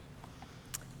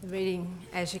The reading,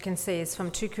 as you can see, is from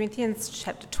 2 Corinthians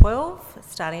chapter 12,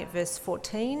 starting at verse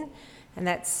 14, and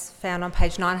that's found on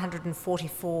page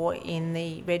 944 in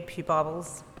the Red Pew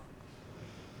Bibles.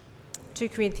 2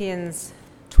 Corinthians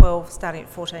 12, starting at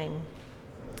 14.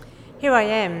 Here I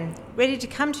am, ready to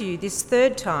come to you this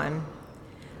third time,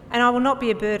 and I will not be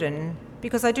a burden,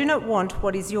 because I do not want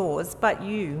what is yours, but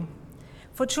you.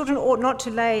 For children ought not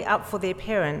to lay up for their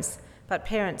parents, but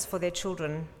parents for their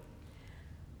children.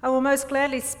 I will most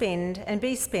gladly spend and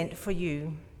be spent for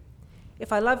you.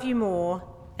 If I love you more,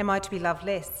 am I to be loved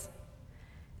less?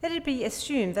 Let it be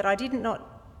assumed that I did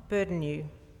not burden you.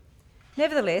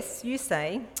 Nevertheless, you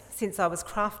say, since I was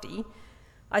crafty,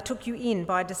 I took you in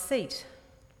by deceit.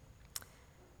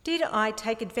 Did I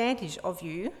take advantage of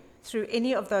you through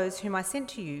any of those whom I sent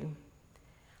to you?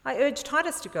 I urged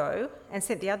Titus to go and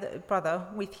sent the other brother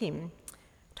with him.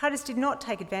 Titus did not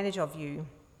take advantage of you,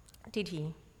 did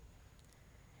he?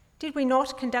 Did we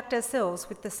not conduct ourselves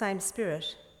with the same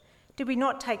spirit? Did we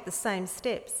not take the same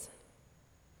steps?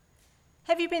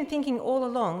 Have you been thinking all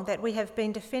along that we have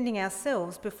been defending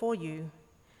ourselves before you?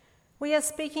 We are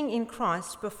speaking in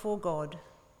Christ before God.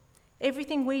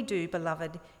 Everything we do,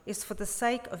 beloved, is for the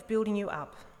sake of building you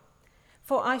up.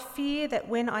 For I fear that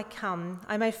when I come,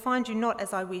 I may find you not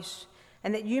as I wish,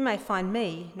 and that you may find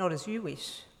me not as you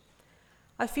wish.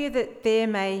 I fear that there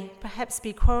may perhaps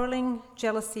be quarrelling,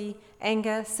 jealousy,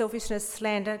 anger, selfishness,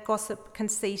 slander, gossip,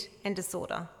 conceit, and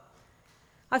disorder.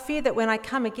 I fear that when I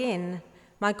come again,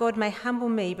 my God may humble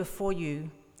me before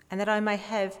you, and that I may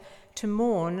have to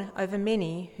mourn over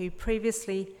many who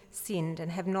previously sinned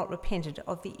and have not repented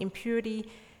of the impurity,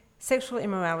 sexual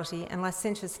immorality, and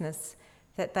licentiousness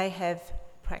that they have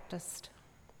practiced.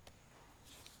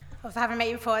 Well, if I haven't met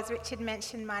you before, as Richard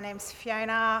mentioned, my name's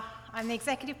Fiona. I'm the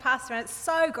executive pastor, and it's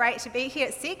so great to be here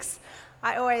at 6.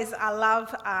 I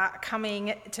love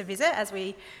coming to visit as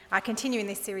we are continuing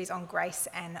this series on grace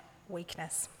and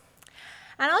weakness.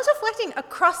 And I was reflecting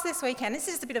across this weekend, this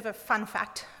is just a bit of a fun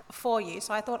fact for you,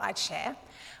 so I thought I'd share.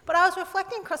 But I was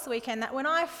reflecting across the weekend that when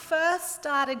I first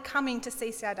started coming to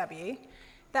CCRW,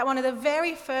 that one of the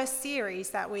very first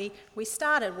series that we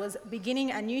started was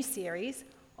beginning a new series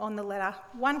on the letter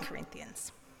 1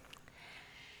 Corinthians.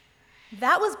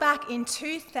 That was back in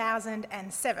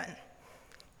 2007.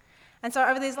 And so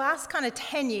over these last kind of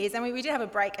 10 years, and we did have a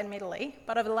break admittedly,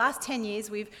 but over the last 10 years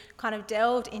we've kind of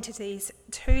delved into these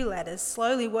two letters,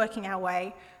 slowly working our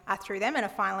way through them and are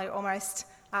finally almost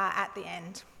at the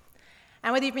end.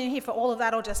 And whether you've been here for all of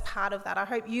that or just part of that, I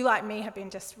hope you, like me, have been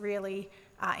just really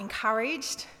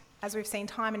encouraged as we've seen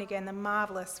time and again the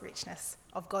marvellous richness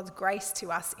of God's grace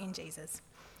to us in Jesus.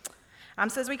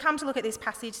 So as we come to look at this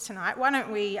passage tonight, why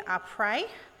don't we pray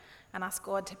and ask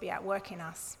God to be at work in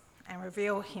us and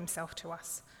reveal himself to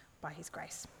us by his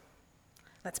grace.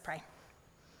 Let's pray.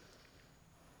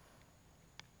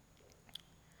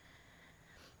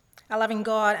 Our loving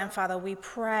God and Father, we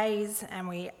praise and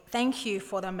we thank you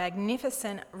for the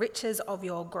magnificent riches of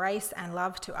your grace and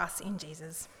love to us in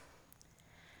Jesus.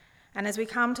 And as we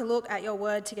come to look at your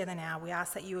word together now, we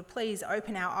ask that you would please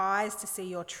open our eyes to see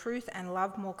your truth and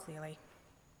love more clearly.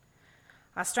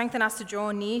 Strengthen us to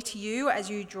draw near to you as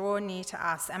you draw near to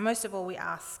us. And most of all, we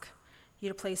ask you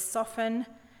to please soften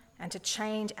and to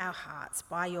change our hearts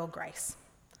by your grace,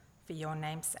 for your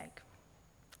name's sake.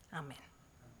 Amen.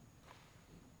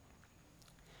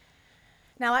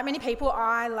 Now, like many people,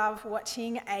 I love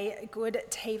watching a good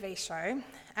TV show.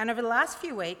 And over the last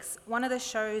few weeks, one of the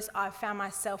shows I've found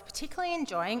myself particularly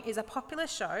enjoying is a popular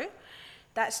show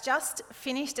that's just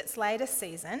finished its latest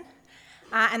season.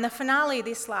 And the finale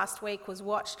this last week was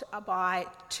watched by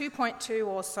 2.2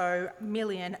 or so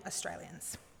million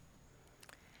Australians.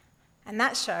 And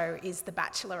that show is The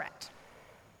Bachelorette.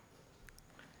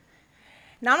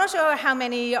 Now, I'm not sure how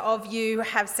many of you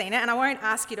have seen it, and I won't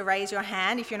ask you to raise your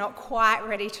hand if you're not quite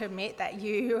ready to admit that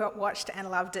you watched and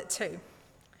loved it too.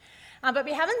 But if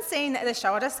you haven't seen the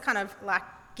show, I'll just kind of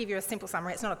give you a simple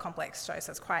summary. It's not a complex show, so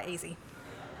it's quite easy.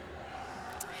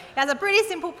 It has a pretty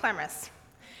simple premise.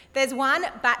 There's one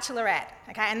bachelorette,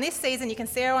 okay, and this season you can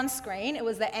see her on screen. It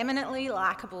was the eminently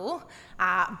likeable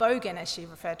bogan, as she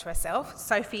referred to herself,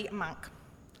 Sophie Monk.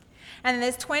 And then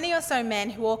there's 20 or so men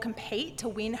who all compete to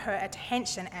win her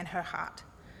attention and her heart.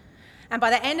 And by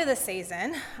the end of the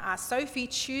season, Sophie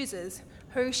chooses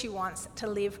who she wants to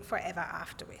live forever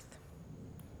after with.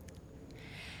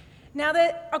 Now,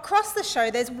 across the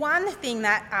show, there's one thing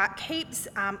that keeps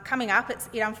coming up.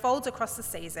 It unfolds across the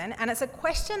season, and it's a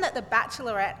question that the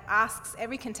Bachelorette asks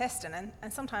every contestant,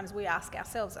 and sometimes we ask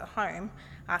ourselves at home,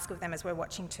 ask of them as we're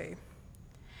watching too.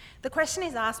 The question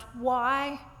is asked,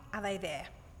 why are they there?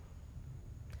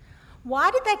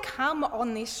 Why did they come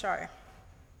on this show?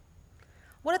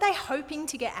 What are they hoping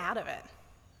to get out of it?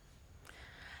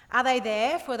 Are they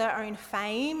there for their own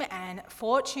fame and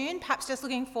fortune, perhaps just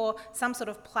looking for some sort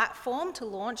of platform to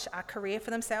launch a career for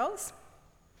themselves?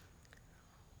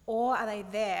 Or are they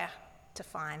there to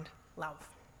find love?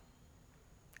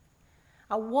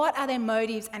 What are their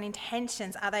motives and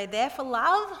intentions? Are they there for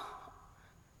love,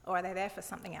 or are they there for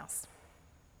something else?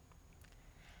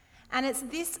 And it's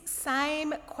this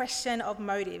same question of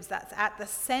motives that's at the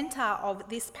centre of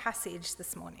this passage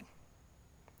this morning.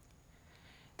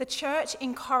 The church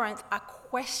in Corinth are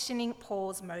questioning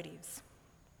Paul's motives.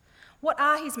 What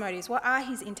are his motives? What are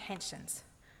his intentions?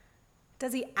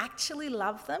 Does he actually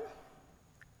love them,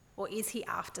 or is he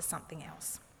after something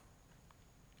else?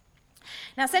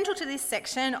 Now, central to this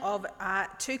section of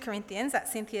 2 Corinthians that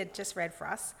Cynthia just read for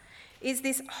us is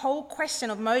this whole question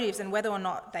of motives and whether or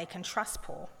not they can trust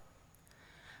Paul.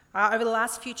 Over the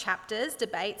last few chapters,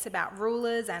 debates about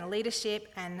rulers and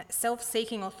leadership and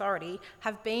self-seeking authority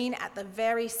have been at the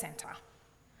very centre.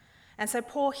 And so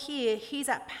Paul here, he's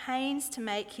at pains to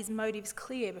make his motives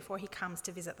clear before he comes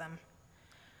to visit them.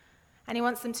 And he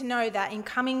wants them to know that in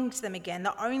coming to them again,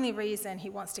 the only reason he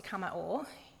wants to come at all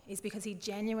is because he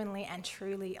genuinely and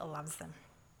truly loves them.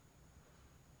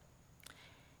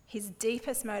 His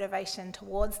deepest motivation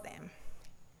towards them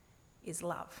is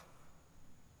love.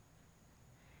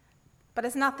 But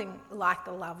it's nothing like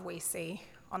the love we see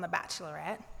on The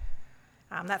Bachelorette.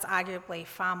 That's arguably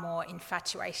far more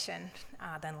infatuation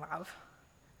than love.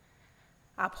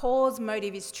 Paul's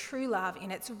motive is true love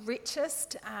in its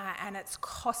richest and its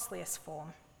costliest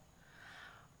form.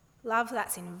 Love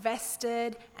that's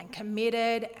invested and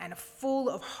committed and full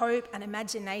of hope and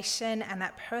imagination and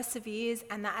that perseveres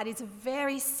and that at its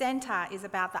very centre is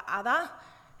about the other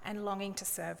and longing to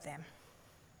serve them.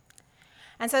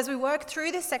 And so as we work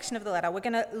through this section of the letter, we're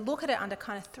going to look at it under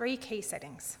kind of three key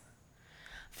settings.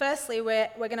 Firstly, we're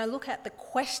going to look at the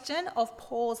question of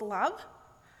Paul's love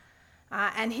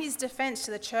and his defence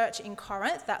to the church in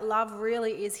Corinth, that love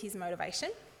really is his motivation.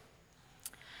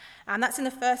 And that's in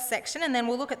the first section, and then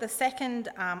we'll look at the second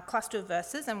cluster of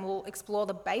verses and we'll explore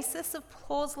the basis of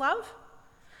Paul's love.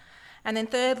 And then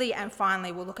thirdly and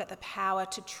finally, we'll look at the power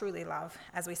to truly love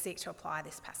as we seek to apply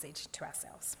this passage to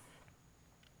ourselves.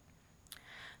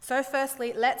 So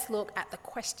firstly, let's look at the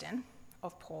question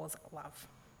of Paul's love.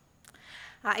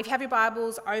 If you have your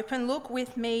Bibles open, look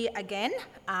with me again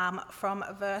from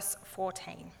verse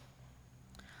 14.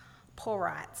 Paul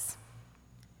writes,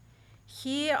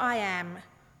 "Here I am,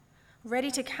 ready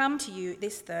to come to you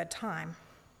this third time.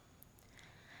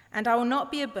 And I will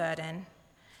not be a burden,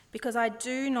 because I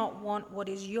do not want what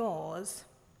is yours,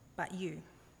 but you.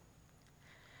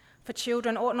 For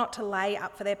children ought not to lay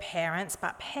up for their parents,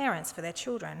 but parents for their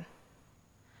children.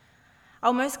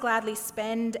 I'll most gladly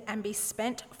spend and be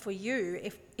spent for you.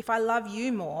 If I love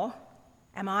you more,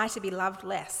 am I to be loved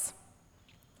less?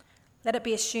 Let it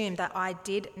be assumed that I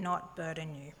did not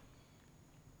burden you."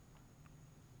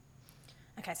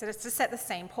 Okay, so just to set the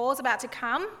scene, Paul's about to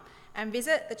come and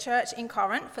visit the church in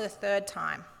Corinth for the third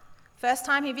time. First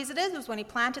time he visited was when he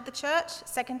planted the church.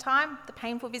 Second time, the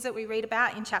painful visit we read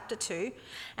about in chapter 2.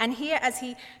 And here, as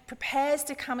he prepares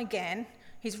to come again,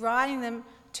 he's writing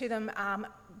to them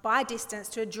by distance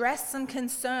to address some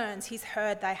concerns he's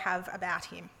heard they have about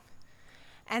him.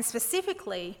 And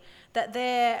specifically, that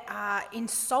they're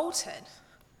insulted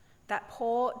that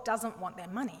Paul doesn't want their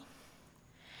money.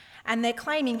 And they're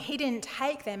claiming he didn't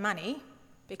take their money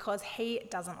because he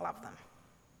doesn't love them.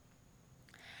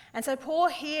 And so Paul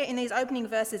here in these opening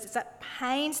verses is at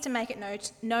pains to make it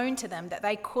known to them that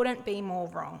they couldn't be more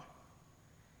wrong.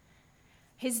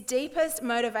 His deepest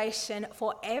motivation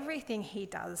for everything he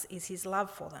does is his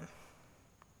love for them.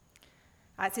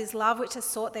 It's his love which has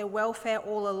sought their welfare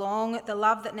all along, the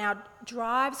love that now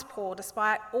drives Paul,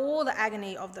 despite all the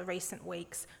agony of the recent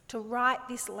weeks, to write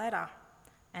this letter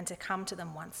and to come to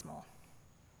them once more.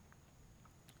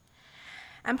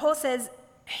 And Paul says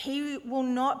he will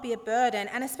not be a burden,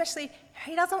 and especially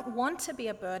he doesn't want to be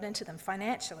a burden to them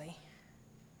financially.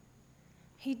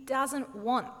 He doesn't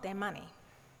want their money.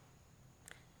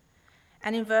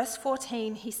 And in verse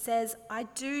 14, he says, "I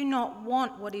do not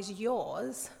want what is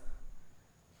yours,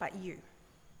 but you."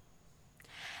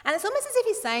 And it's almost as if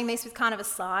he's saying this with kind of a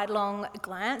sidelong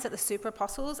glance at the super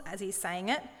apostles as he's saying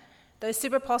it. Those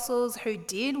super apostles who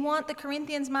did want the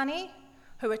Corinthians' money,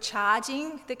 who were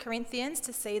charging the Corinthians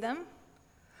to see them.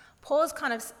 Paul's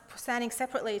kind of standing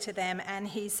separately to them and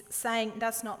he's saying,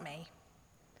 "That's not me."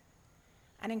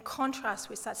 And in contrast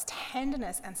with such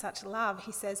tenderness and such love,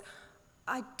 he says,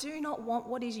 "I do not want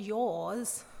what is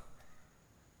yours,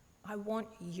 I want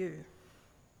you."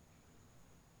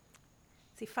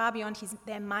 See, far beyond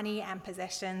their money and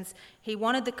possessions, he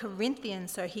wanted the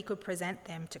Corinthians so he could present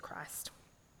them to Christ.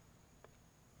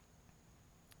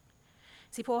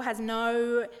 See, Paul has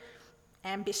no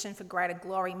ambition for greater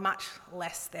glory, much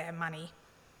less their money.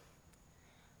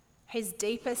 His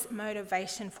deepest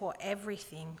motivation for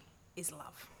everything is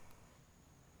love.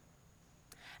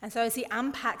 And so as he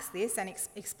unpacks this and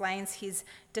explains his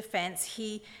defence,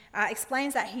 he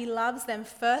explains that he loves them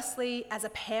firstly as a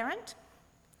parent,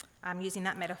 using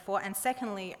that metaphor, and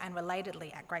secondly and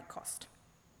relatedly at great cost.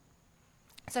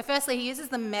 So firstly, he uses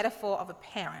the metaphor of a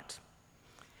parent.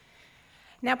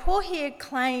 Now, Paul here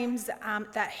claims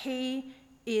that he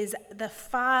is the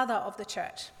father of the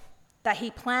church, that he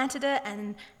planted it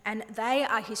and they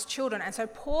are his children. And so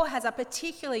Paul has a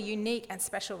particularly unique and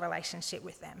special relationship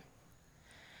with them.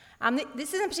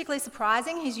 This isn't particularly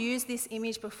surprising. He's used this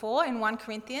image before in 1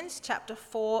 Corinthians chapter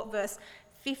 4, verse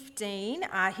 15.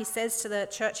 He says to the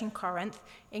church in Corinth,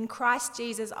 "In Christ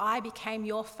Jesus I became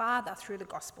your father through the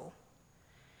gospel."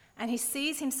 And he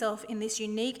sees himself in this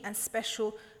unique and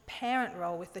special parent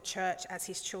role with the church as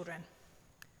his children.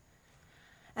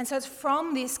 And so it's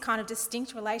from this kind of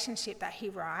distinct relationship that he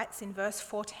writes in verse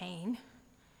 14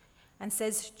 and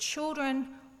says,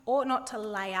 "Children ought not to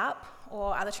lay up,"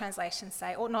 or other translations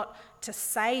say, ought not to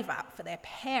save up for their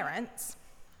parents,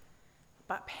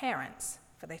 but parents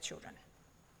for their children.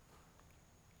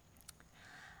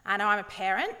 I know I'm a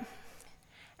parent,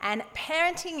 and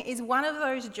parenting is one of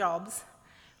those jobs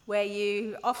where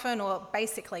you often or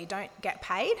basically don't get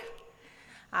paid,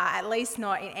 at least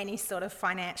not in any sort of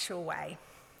financial way.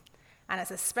 And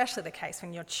it's especially the case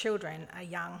when your children are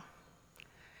young.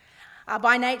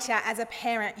 By nature, as a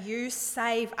parent, you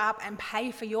save up and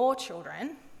pay for your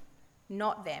children,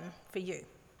 not them for you.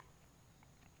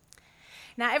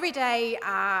 Now, every day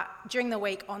during the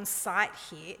week on site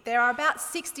here, there are about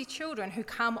 60 children who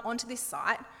come onto this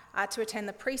site to attend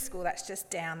the preschool that's just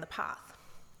down the path.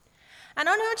 And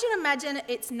I want you to imagine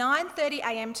it's 9:30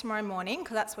 a.m. tomorrow morning,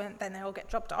 because that's when then they all get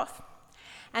dropped off.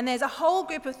 And there's a whole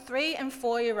group of 3- and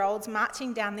 4-year-olds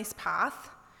marching down this path.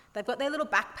 They've got their little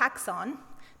backpacks on.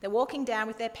 They're walking down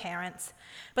with their parents,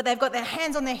 but they've got their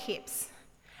hands on their hips.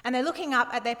 And they're looking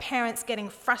up at their parents getting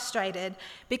frustrated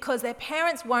because their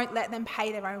parents won't let them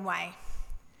pay their own way.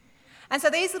 And so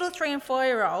these little 3- and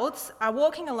 4-year-olds are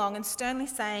walking along and sternly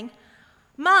saying,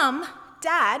 "Mum,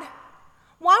 Dad,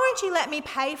 why won't you let me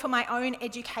pay for my own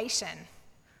education?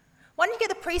 Why don't you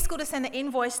get the preschool to send the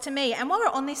invoice to me? And while we're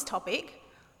on this topic,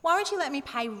 why won't you let me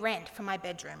pay rent for my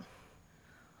bedroom?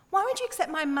 Why won't you accept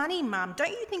my money, Mum?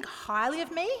 Don't you think highly of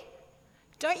me?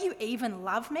 Don't you even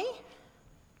love me?"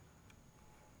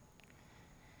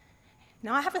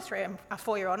 Now, I have a 3- and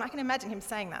 4-year-old, and I can imagine him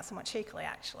saying that somewhat cheekily,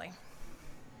 actually.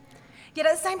 Yet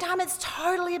at the same time, it's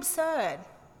totally absurd.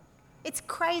 It's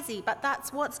crazy, but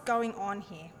that's what's going on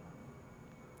here.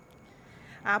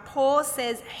 Paul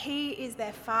says he is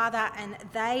their father and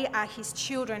they are his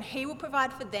children. He will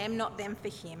provide for them, not them for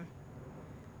him.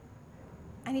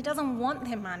 And he doesn't want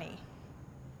their money.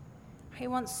 He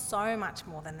wants so much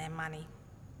more than their money.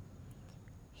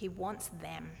 He wants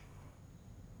them.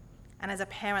 And as a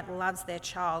parent loves their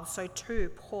child, so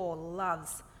too Paul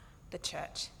loves the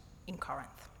church in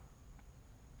Corinth.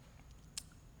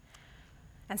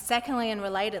 And secondly and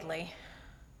relatedly,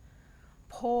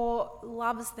 Paul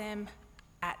loves them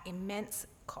at immense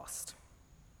cost.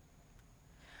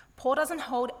 Paul doesn't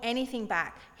hold anything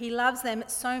back. He loves them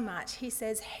so much, he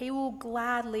says he will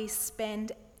gladly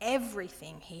spend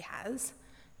everything he has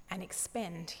and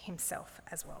expend himself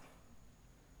as well.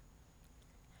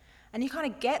 And you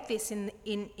kind of get this in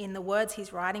the words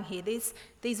he's writing here.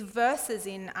 These verses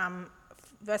in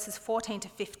verses 14 to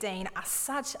 15 are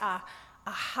such a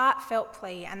heartfelt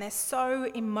plea, and they're so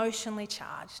emotionally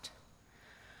charged.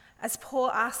 As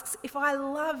Paul asks, "If I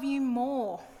love you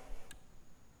more,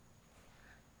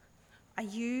 are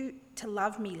you to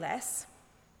love me less?"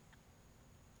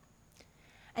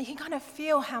 And you can kind of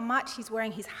feel how much he's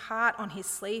wearing his heart on his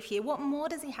sleeve here. What more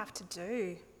does he have to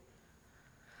do?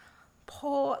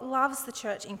 Paul loves the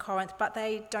church in Corinth, but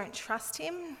they don't trust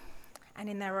him, and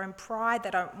in their own pride,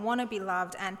 they don't want to be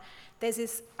loved. And there's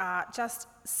this just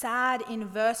sad,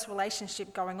 inverse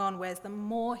relationship going on, whereas the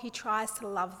more he tries to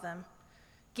love them,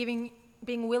 being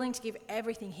willing to give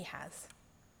everything he has,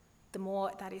 the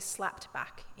more that is slapped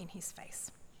back in his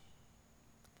face.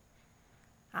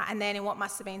 And then in what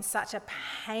must have been such a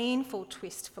painful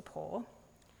twist for Paul,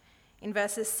 in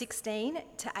verses 16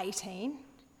 to 18,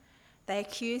 they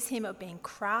accuse him of being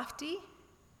crafty,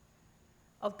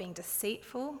 of being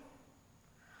deceitful,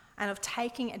 and of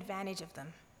taking advantage of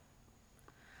them,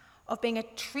 of being a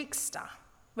trickster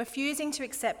refusing to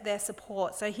accept their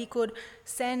support so he could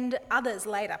send others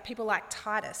later, people like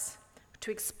Titus,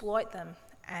 to exploit them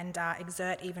and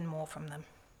exert even more from them.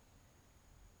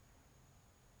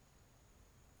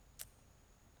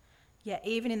 Yet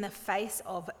even in the face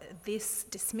of this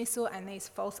dismissal and these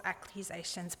false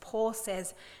accusations, Paul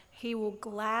says he will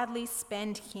gladly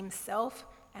spend himself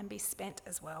and be spent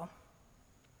as well.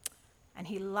 And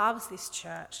he loves this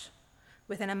church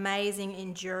with an amazing,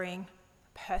 enduring,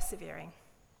 persevering,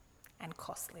 and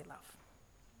costly love.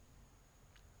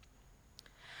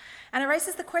 And it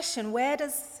raises the question, where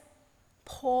does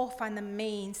Paul find the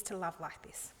means to love like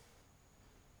this?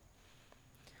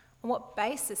 On what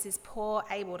basis is Paul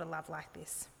able to love like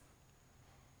this?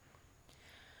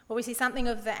 Well, we see something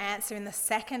of the answer in the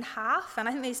second half, and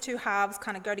I think these two halves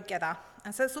kind of go together.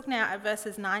 And so let's look now at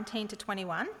verses 19 to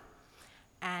 21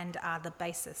 and the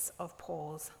basis of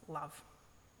Paul's love.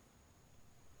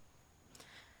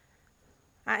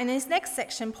 In this next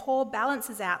section, Paul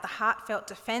balances out the heartfelt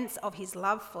defence of his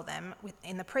love for them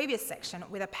in the previous section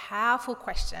with a powerful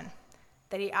question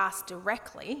that he asked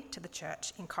directly to the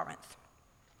church in Corinth.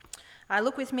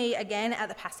 Look with me again at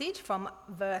the passage from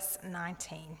verse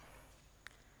 19.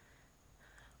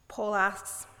 Paul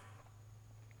asks,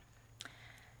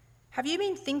 "Have you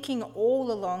been thinking all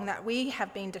along that we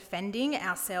have been defending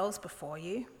ourselves before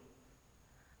you?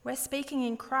 We're speaking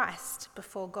in Christ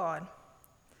before God.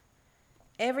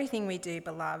 Everything we do,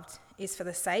 beloved, is for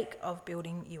the sake of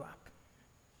building you up."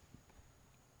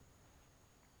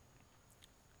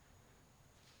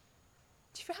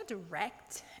 Do you feel how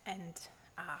direct and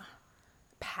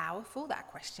powerful that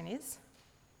question is?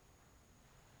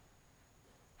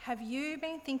 Have you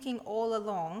been thinking all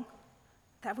along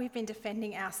that we've been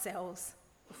defending ourselves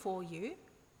before you?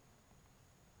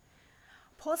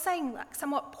 Paul's saying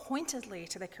somewhat pointedly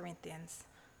to the Corinthians,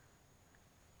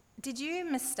 did you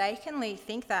mistakenly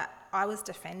think that I was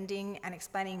defending and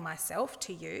explaining myself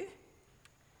to you?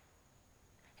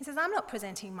 He says, I'm not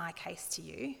presenting my case to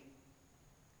you.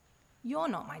 You're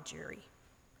not my jury.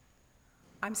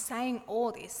 I'm saying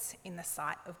all this in the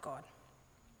sight of God.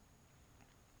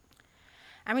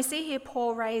 And we see here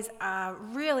Paul raise a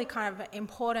really kind of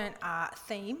important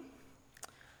theme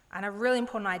and a really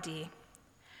important idea,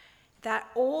 that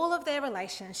all of their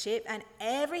relationship and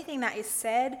everything that is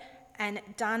said and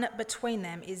done between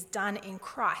them is done in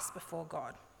Christ before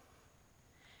God.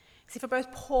 See, for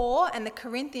both Paul and the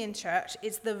Corinthian church,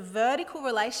 it's the vertical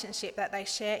relationship that they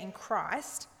share in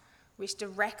Christ which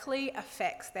directly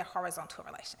affects their horizontal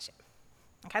relationship.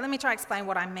 Okay, let me try to explain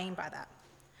what I mean by that.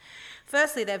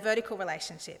 Firstly, their vertical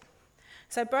relationship.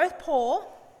 So both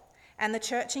Paul and the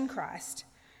church in Christ,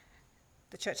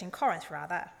 the church in Corinth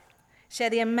rather,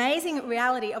 share the amazing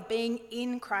reality of being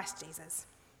in Christ Jesus,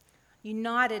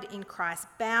 united in Christ,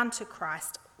 bound to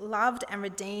Christ, loved and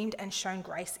redeemed and shown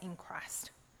grace in Christ.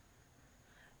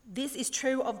 This is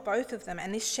true of both of them,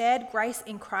 and this shared grace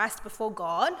in Christ before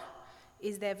God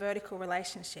is their vertical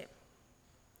relationship.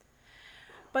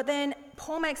 But then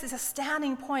Paul makes this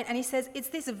astounding point, and he says it's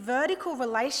this vertical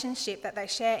relationship that they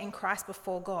share in Christ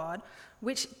before God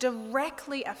which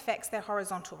directly affects their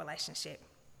horizontal relationship.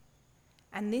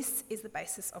 And this is the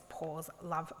basis of Paul's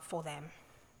love for them.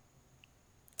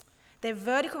 Their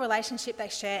vertical relationship they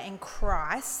share in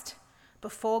Christ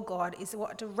before God is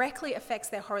what directly affects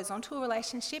their horizontal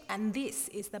relationship, and this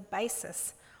is the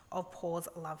basis of Paul's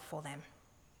love for them.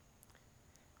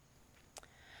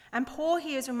 And Paul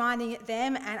here is reminding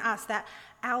them and us that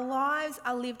our lives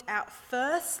are lived out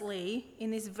firstly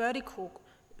in this vertical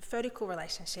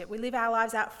relationship. We live our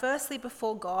lives out firstly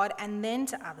before God and then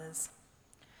to others.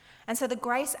 And so the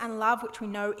grace and love which we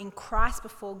know in Christ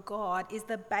before God is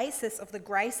the basis of the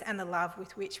grace and the love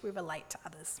with which we relate to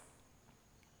others.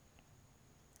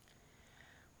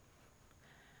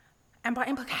 And by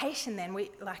implication then,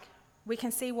 we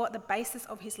can see what the basis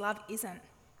of his love isn't.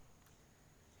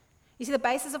 You see, the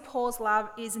basis of Paul's love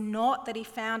is not that he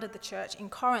founded the church in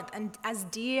Corinth, and as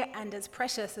dear and as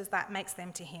precious as that makes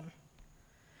them to him.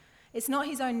 It's not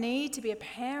his own need to be a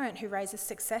parent who raises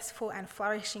successful and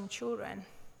flourishing children.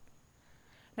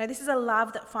 No, this is a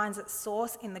love that finds its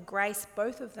source in the grace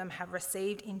both of them have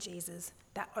received in Jesus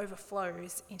that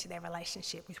overflows into their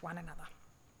relationship with one another.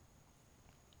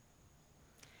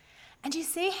 And you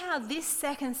see how this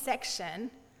second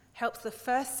section helps the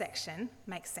first section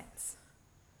make sense.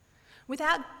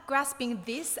 Without grasping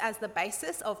this as the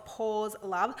basis of Paul's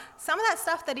love, some of that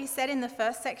stuff that he said in the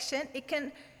first section, it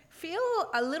can feel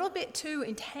a little bit too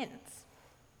intense.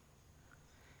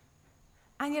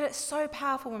 And yet it's so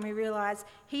powerful when we realise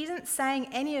he isn't saying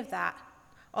any of that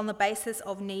on the basis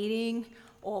of needing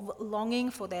or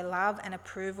longing for their love and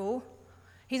approval.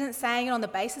 He isn't saying it on the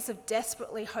basis of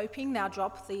desperately hoping they'll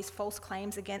drop these false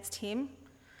claims against him.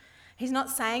 He's not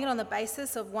saying it on the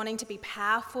basis of wanting to be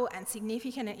powerful and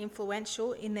significant and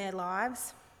influential in their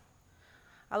lives.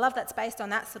 I love that's based on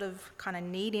that sort of kind of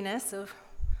neediness of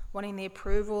wanting the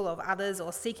approval of others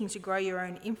or seeking to grow your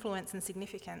own influence and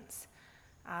significance.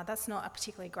 That's not a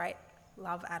particularly great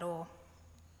love at all.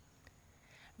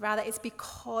 Rather, it's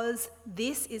because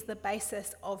this is the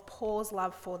basis of Paul's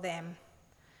love for them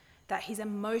that his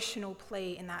emotional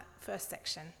plea in that first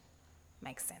section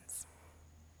makes sense.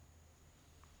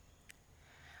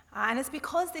 And it's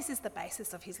because this is the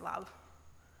basis of his love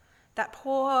that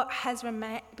Paul has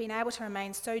been able to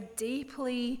remain so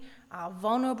deeply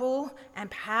vulnerable and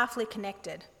powerfully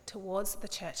connected towards the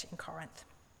church in Corinth.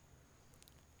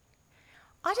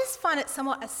 I just find it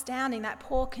somewhat astounding that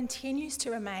Paul continues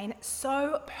to remain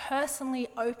so personally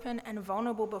open and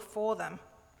vulnerable before them,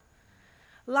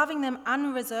 loving them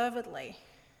unreservedly,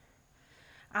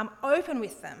 open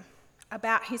with them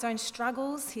about his own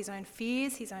struggles, his own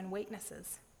fears, his own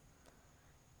weaknesses.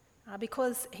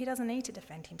 Because he doesn't need to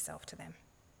defend himself to them.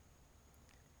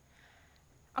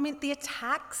 I mean, the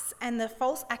attacks and the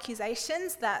false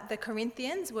accusations that the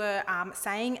Corinthians were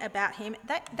saying about him,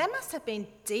 that must have been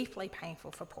deeply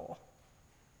painful for Paul.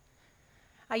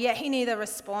 Yet he neither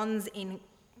responds in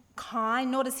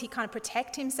kind, nor does he kind of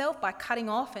protect himself by cutting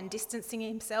off and distancing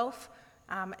himself,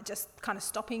 just kind of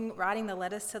stopping writing the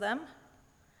letters to them.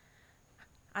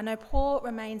 I know Paul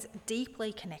remains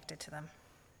deeply connected to them.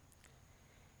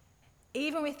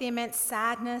 Even with the immense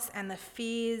sadness and the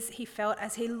fears he felt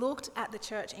as he looked at the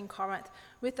church in Corinth,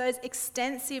 with those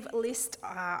extensive lists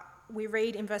we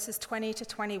read in verses 20 to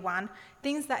 21,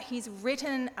 things that he's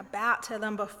written about to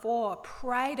them before,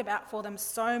 prayed about for them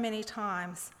so many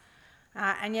times,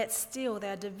 and yet still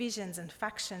there are divisions and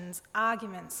factions,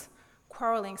 arguments,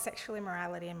 quarrelling, sexual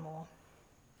immorality and more.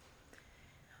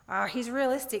 He's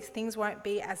realistic, things won't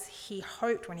be as he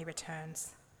hoped when he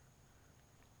returns.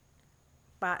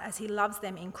 But as he loves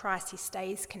them in Christ, he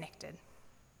stays connected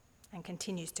and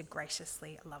continues to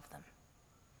graciously love them.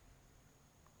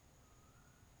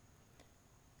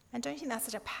 And don't you think that's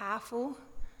such a powerful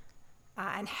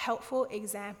and helpful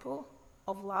example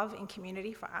of love in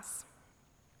community for us?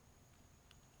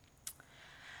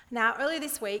 Now, earlier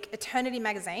this week, Eternity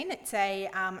magazine, it's a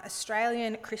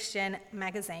Australian Christian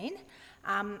magazine,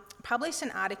 published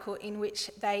an article in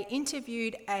which they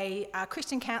interviewed a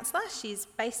Christian counsellor. She's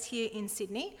based here in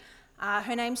Sydney.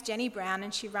 Her name's Jenny Brown,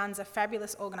 and she runs a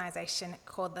fabulous organisation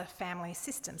called the Family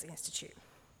Systems Institute.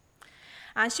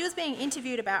 She was being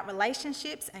interviewed about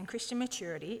relationships and Christian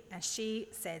maturity, and she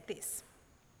said this: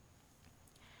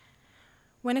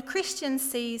 "When a Christian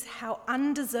sees how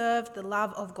undeserved the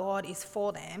love of God is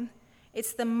for them,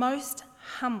 it's the most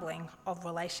humbling of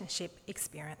relationship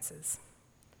experiences.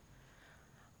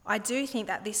 I do think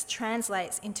that this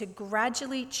translates into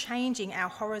gradually changing our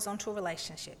horizontal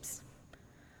relationships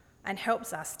and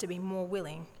helps us to be more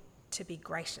willing to be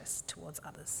gracious towards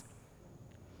others."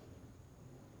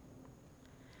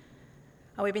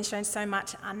 We've been shown so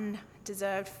much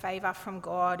undeserved favour from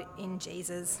God in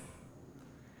Jesus.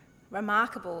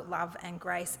 Remarkable love and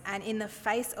grace. And in the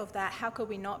face of that, how could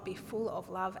we not be full of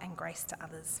love and grace to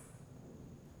others?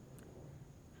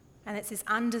 And it's this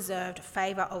undeserved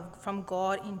favour from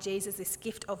God in Jesus, this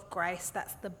gift of grace,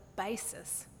 that's the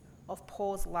basis of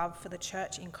Paul's love for the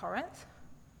church in Corinth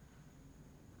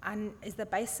and is the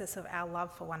basis of our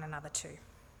love for one another too.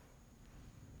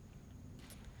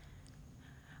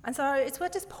 And so it's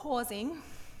worth just pausing,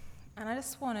 and I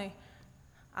just want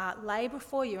to lay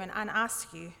before you and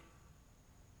ask you,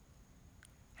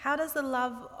 how does the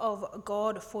love of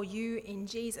God for you in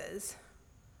Jesus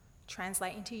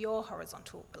translate into your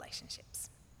horizontal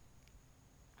relationships?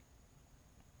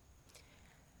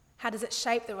 How does it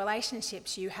shape the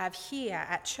relationships you have here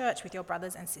at church with your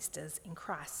brothers and sisters in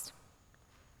Christ?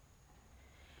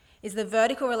 Is the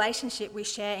vertical relationship we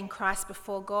share in Christ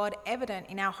before God evident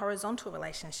in our horizontal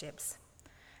relationships,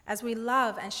 as we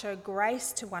love and show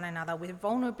grace to one another with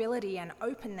vulnerability and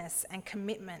openness and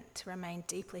commitment to remain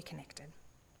deeply connected?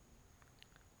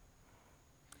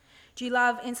 Do you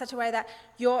love in such a way that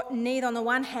you're neither on the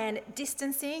one hand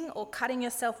distancing or cutting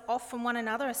yourself off from one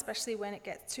another, especially when it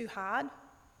gets too hard,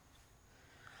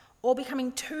 or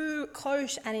becoming too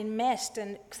close and enmeshed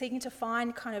and seeking to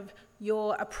find kind of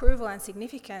your approval and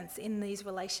significance in these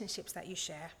relationships that you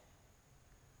share?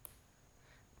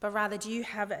 But rather, do you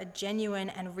have a genuine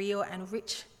and real and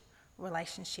rich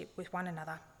relationship with one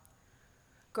another,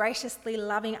 graciously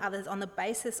loving others on the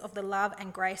basis of the love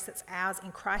and grace that's ours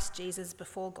in Christ Jesus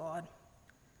before God,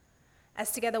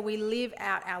 as together we live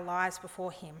out our lives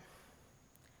before him?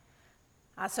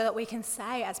 so that we can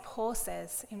say, as Paul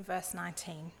says in verse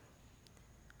 19,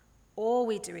 all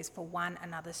we do is for one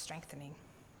another's strengthening.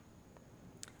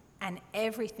 And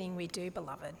everything we do,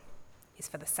 beloved, is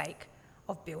for the sake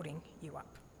of building you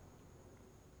up.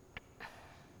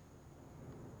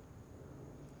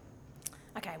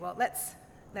 Okay, well, let's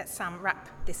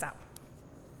wrap this up.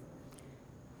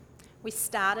 We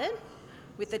started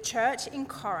with the church in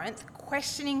Corinth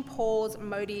questioning Paul's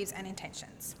motives and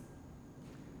intentions.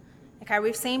 Okay,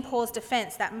 we've seen Paul's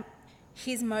defense that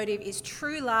his motive is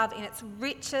true love in its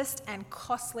richest and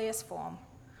costliest form.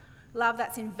 Love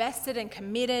that's invested and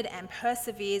committed and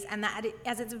perseveres, and that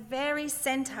as its very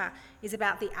centre is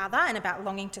about the other and about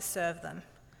longing to serve them,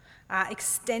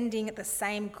 extending the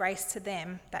same grace to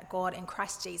them that God in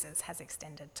Christ Jesus has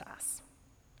extended to us.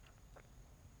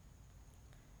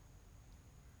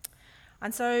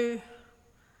 And so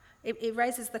it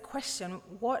raises the question,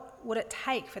 what would it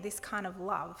take for this kind of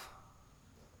love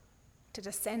to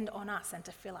descend on us and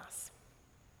to fill us?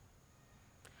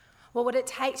 What would it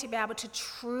take to be able to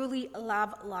truly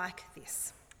love like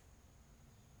this?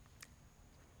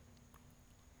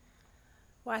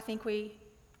 Well, I think we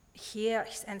hear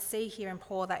and see here in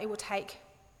Paul that it will take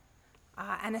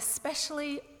an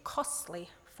especially costly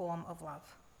form of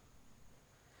love.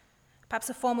 Perhaps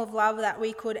a form of love that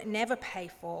we could never pay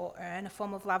for or earn, a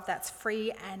form of love that's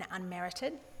free and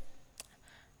unmerited.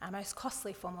 Our most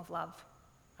costly form of love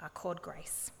called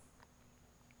grace.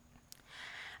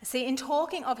 See, in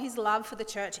talking of his love for the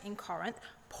church in Corinth,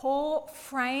 Paul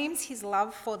frames his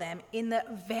love for them in the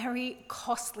very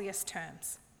costliest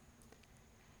terms.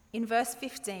 In verse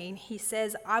 15, he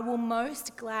says, "I will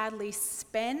most gladly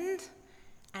spend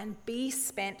and be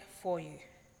spent for you."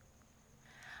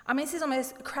 I mean, this is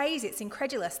almost crazy, it's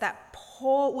incredulous that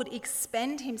Paul would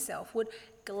expend himself, would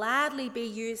gladly be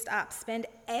used up, spend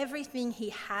everything he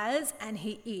has and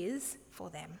he is for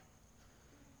them.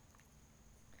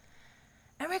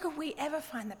 I don't reckon we ever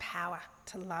find the power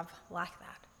to love like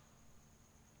that.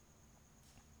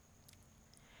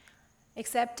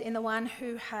 Except in the one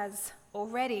who has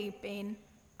already been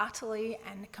utterly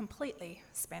and completely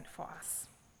spent for us.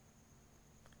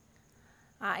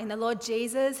 In the Lord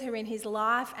Jesus, who in his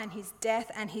life and his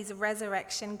death and his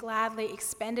resurrection gladly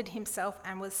expended himself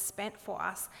and was spent for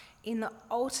us in the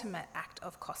ultimate act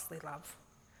of costly love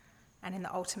and in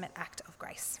the ultimate act of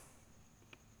grace.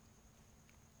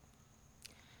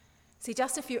 See,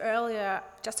 just a few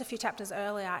chapters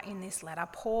earlier in this letter,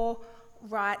 Paul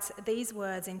writes these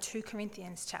words in 2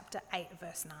 Corinthians chapter 8,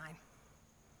 verse 9.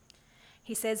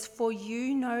 He says, "For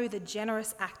you know the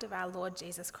generous act of our Lord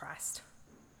Jesus Christ,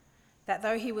 that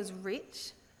though he was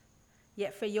rich,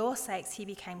 yet for your sakes he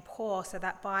became poor, so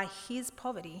that by his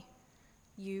poverty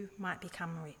you might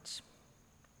become rich."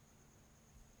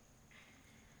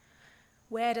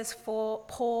 Where does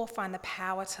Paul find the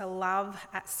power to love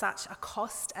at such a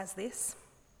cost as this?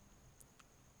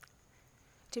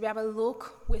 To be able to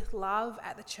look with love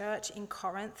at the church in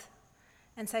Corinth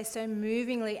and say so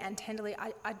movingly and tenderly,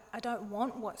 I don't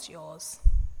want what's yours.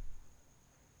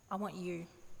 I want you.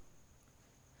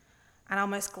 And I'll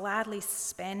most gladly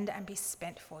spend and be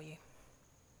spent for you.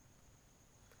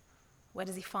 Where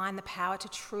does he find the power to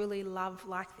truly love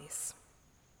like this?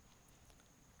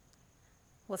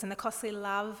 Well, it's in the costly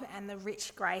love and the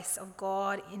rich grace of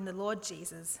God in the Lord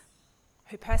Jesus,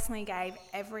 who personally gave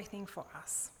everything for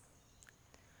us,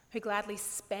 who gladly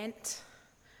spent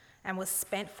and was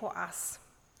spent for us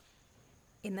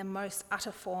in the most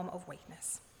utter form of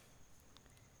weakness,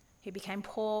 who became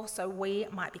poor so we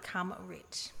might become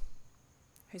rich,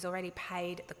 who's already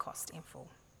paid the cost in full.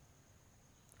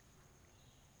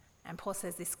 And Paul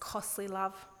says this costly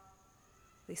love,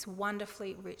 this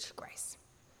wonderfully rich grace,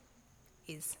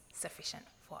 is sufficient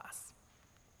for us.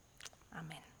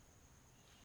 Amen.